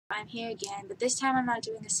I'm here again, but this time I'm not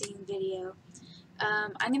doing a singing video.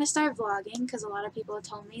 I'm going to start vlogging because a lot of people have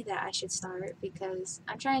told me that I should start because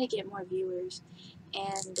I'm trying to get more viewers,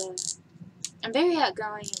 and I'm very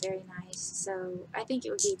outgoing and very nice, so I think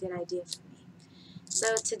it would be a good idea for me.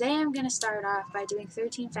 So today I'm going to start off by doing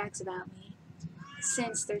 13 facts about me,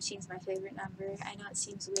 since 13 is my favorite number. I know it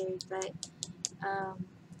seems weird, but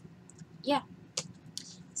yeah.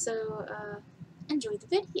 So enjoy the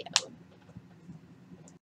video.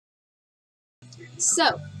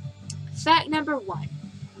 So, fact number 1.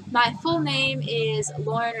 My full name is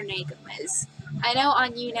Lauren Renee Gomez. I know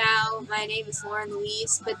on YouNow my name is Lauren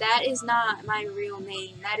Louise, but that is not my real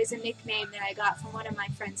name. That is a nickname that I got from one of my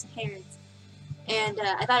friend's parents. And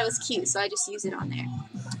I thought it was cute, so I just used it on there.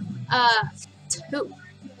 2.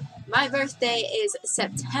 My birthday is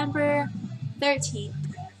September 13th.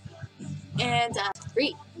 And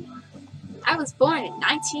 3. I was born in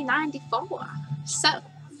 1994. So,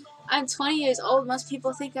 I'm 20 years old. Most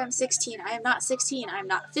people think I'm 16. I am not 16. I'm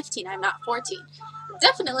not 15. I'm not 14.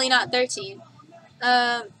 Definitely not 13.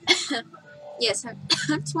 Yes,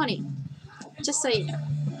 I'm 20. Just so you know.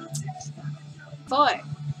 4.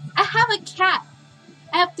 I have a cat.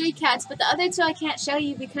 I have 3 cats, but the other 2 I can't show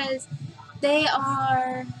you because they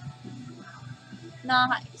are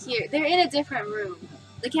not here. They're in a different room.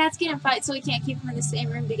 The cats get in fights, so we can't keep them in the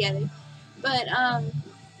same room together. But,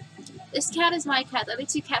 this cat is my cat. The other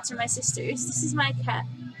 2 cats are my sisters. This is my cat.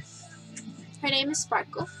 Her name is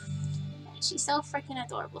Sparkle. She's so freaking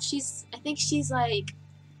adorable. I think she's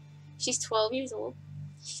 12 years old.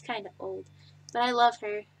 She's kind of old. But I love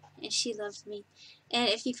her, and she loves me. And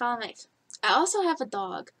if you follow I also have a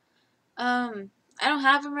dog. I don't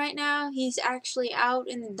have him right now. He's actually out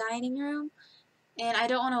in the dining room, and I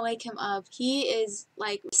don't want to wake him up. He is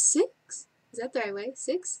like 6? Is that the right way?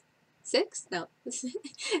 6? 6? No.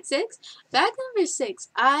 6? Fact number 6.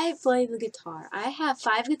 I play the guitar. I have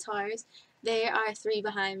 5 guitars. There are 3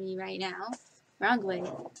 behind me right now. Wrong way.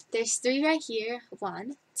 There's 3 right here.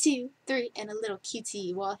 1, 2, 3, and a little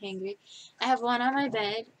cutie wall hanger. I have 1 on my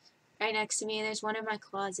bed right next to me, and there's 1 in my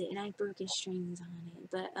closet, and I have broken strings on it.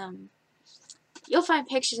 But you'll find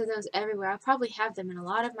pictures of those everywhere. I'll probably have them in a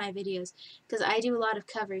lot of my videos because I do a lot of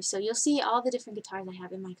covers. So you'll see all the different guitars I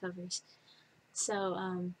have in my covers. So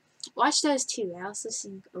watch those too. I also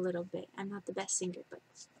sing a little bit. I'm not the best singer, but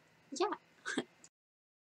yeah.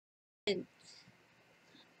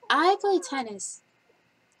 I play tennis.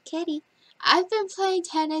 Kitty. I've been playing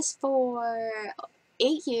tennis for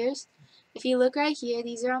 8 years. If you look right here,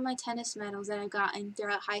 these are all my tennis medals that I've gotten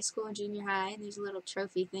throughout high school and junior high. And there's a little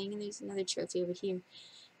trophy thing, and there's another trophy over here.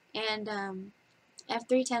 And I have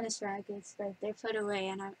 3 tennis rackets, but they're put away,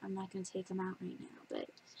 and I'm not going to take them out right now. But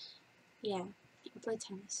yeah, I play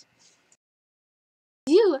tennis.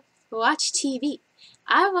 You watch TV.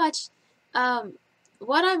 I watch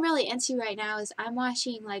what I'm really into right now is I'm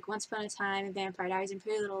watching like Once Upon a Time and Vampire Diaries and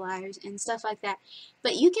Pretty Little Liars and stuff like that.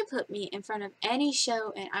 But you can put me in front of any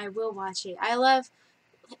show and I will watch it. I'm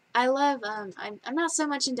not so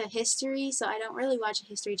much into history, so I don't really watch a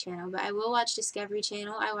history channel, but I will watch Discovery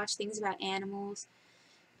Channel. I watch things about animals.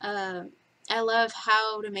 I love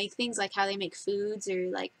how to make things, like how they make foods or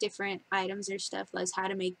like different items or stuff, like how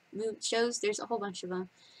to make shows. There's a whole bunch of them.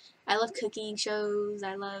 I love cooking shows.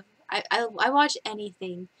 I watch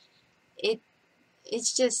anything.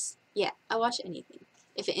 It's just, yeah, I watch anything.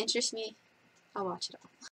 If it interests me, I'll watch it all.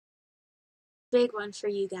 Big one for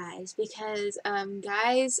you guys because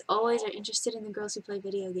guys always are interested in the girls who play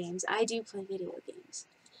video games. I do play video games.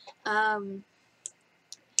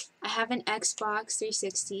 I have an Xbox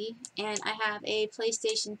 360 and I have a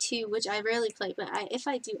PlayStation 2, which I rarely play, but if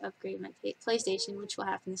I do upgrade my PlayStation, which will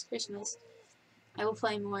happen this Christmas, I will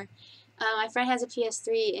play more. My friend has a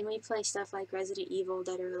PS3 and we play stuff like Resident Evil,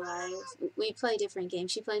 Dead or Alive. We play different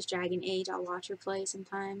games. She plays Dragon Age. I'll watch her play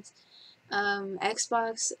sometimes.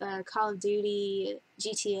 Xbox, Call of Duty,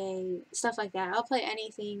 GTA, stuff like that. I'll play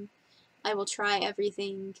anything. I will try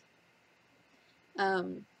everything.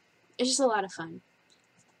 It's just a lot of fun.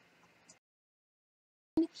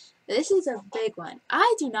 This is a big one.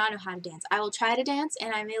 I do not know how to dance. I will try to dance,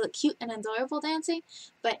 and I may look cute and adorable dancing,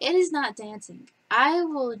 but it is not dancing. I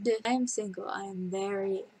am single. I am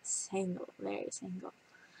very single. Very single.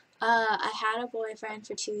 I had a boyfriend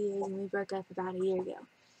for 2 years, and we broke up about a year ago.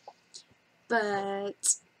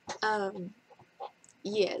 But,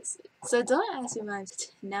 yes. So don't ask me much.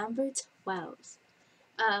 Number 12.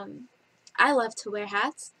 I love to wear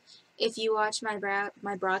hats. If you watch my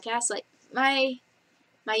broadcast, like my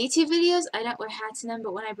YouTube videos, I don't wear hats in them,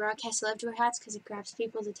 but when I broadcast, I love to wear hats because it grabs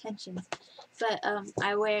people's attention. But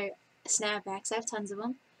I wear snapbacks. I have tons of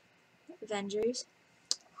them. Avengers.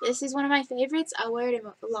 This is one of my favorites. I wear it in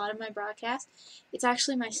a lot of my broadcasts. It's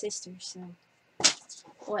actually my sister, so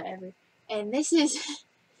whatever. And this is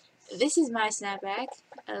this is my snapback.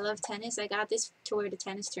 I love tennis. I got this to wear to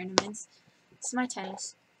tennis tournaments. This is my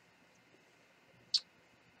tennis.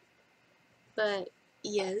 But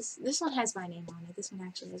yes, this one has my name on it. This one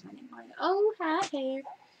actually has my name on it. Oh, hi hair.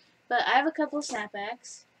 But I have a couple of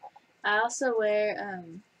snapbacks. I also wear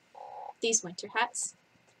these winter hats.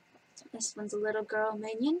 This one's a little girl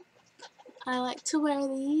minion. I like to wear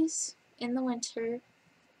these in the winter.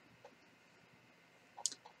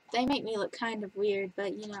 They make me look kind of weird,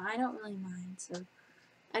 but you know, I don't really mind. So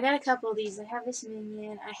I got a couple of these. I have this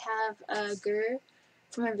minion. I have a Gur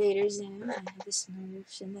from Invader Zim. I have the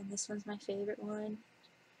Smurfs, and then this one's my favorite one.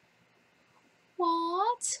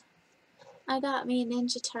 What? I got me a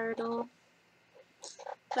Ninja Turtle.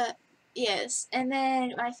 But yes, and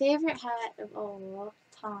then my favorite hat of all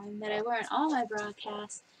time that I wear in all my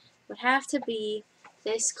broadcasts would have to be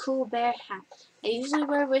this cool bear hat. I usually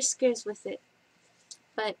wear whiskers with it,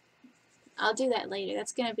 but I'll do that later.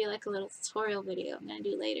 That's going to be like a little tutorial video I'm going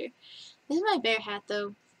to do later. This is my bear hat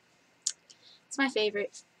though. It's my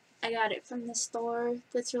favorite. I got it from the store.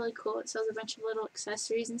 That's really cool. It sells a bunch of little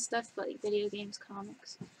accessories and stuff, like video games,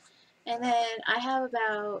 comics. And then I have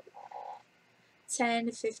about 10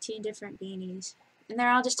 to 15 different beanies. And they're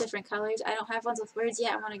all just different colors. I don't have ones with words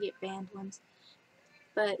yet. I want to get band ones.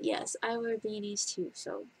 But yes, I wear beanies too,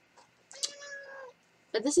 so.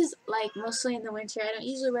 But this is like mostly in the winter. I don't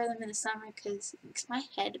usually wear them in the summer because it makes my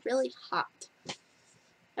head really hot.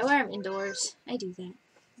 I wear them indoors. I do that.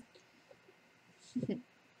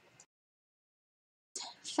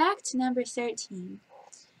 Fact number 13.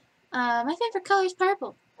 My favorite color is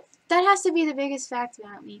purple. That has to be the biggest fact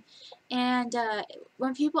about me. And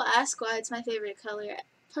when people ask why it's my favorite color,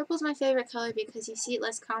 purple's my favorite color because you see it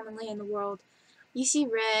less commonly in the world. You see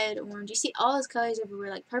red, orange, you see all those colors everywhere.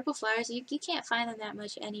 Like purple flowers, you can't find them that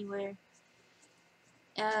much anywhere.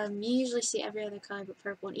 You usually see every other color but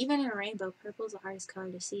purple. And even in a rainbow, purple is the hardest color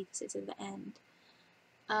to see because it's at the end.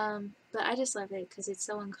 But I just love it because it's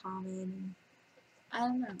so uncommon. I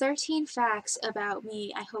don't know. 13 facts about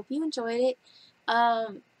me. I hope you enjoyed it.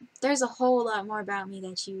 There's a whole lot more about me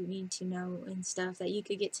that you need to know and stuff that you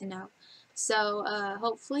could get to know. So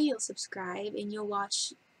hopefully you'll subscribe and you'll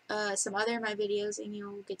watch some other of my videos and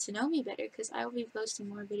you'll get to know me better because I will be posting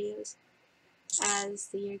more videos as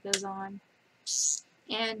the year goes on.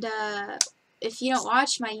 And if you don't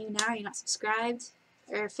watch my You Now, you're not subscribed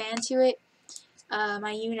or a fan to it,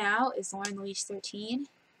 my You Now is Lauren Louise 13.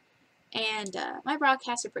 And my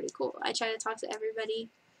broadcasts are pretty cool. I try to talk to everybody.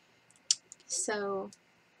 So,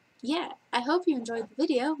 yeah. I hope you enjoyed the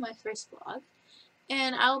video, my first vlog.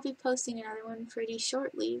 And I'll be posting another one pretty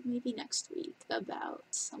shortly, maybe next week, about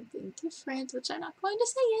something different, which I'm not going to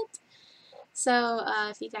say yet. So,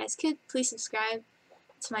 if you guys could, please subscribe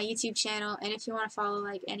to my YouTube channel. And if you want to follow,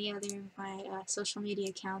 like, any other of my social media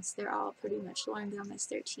accounts, they're all pretty much Lauren Gomez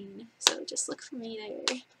 13. So, just look for me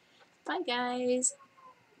there. Bye, guys.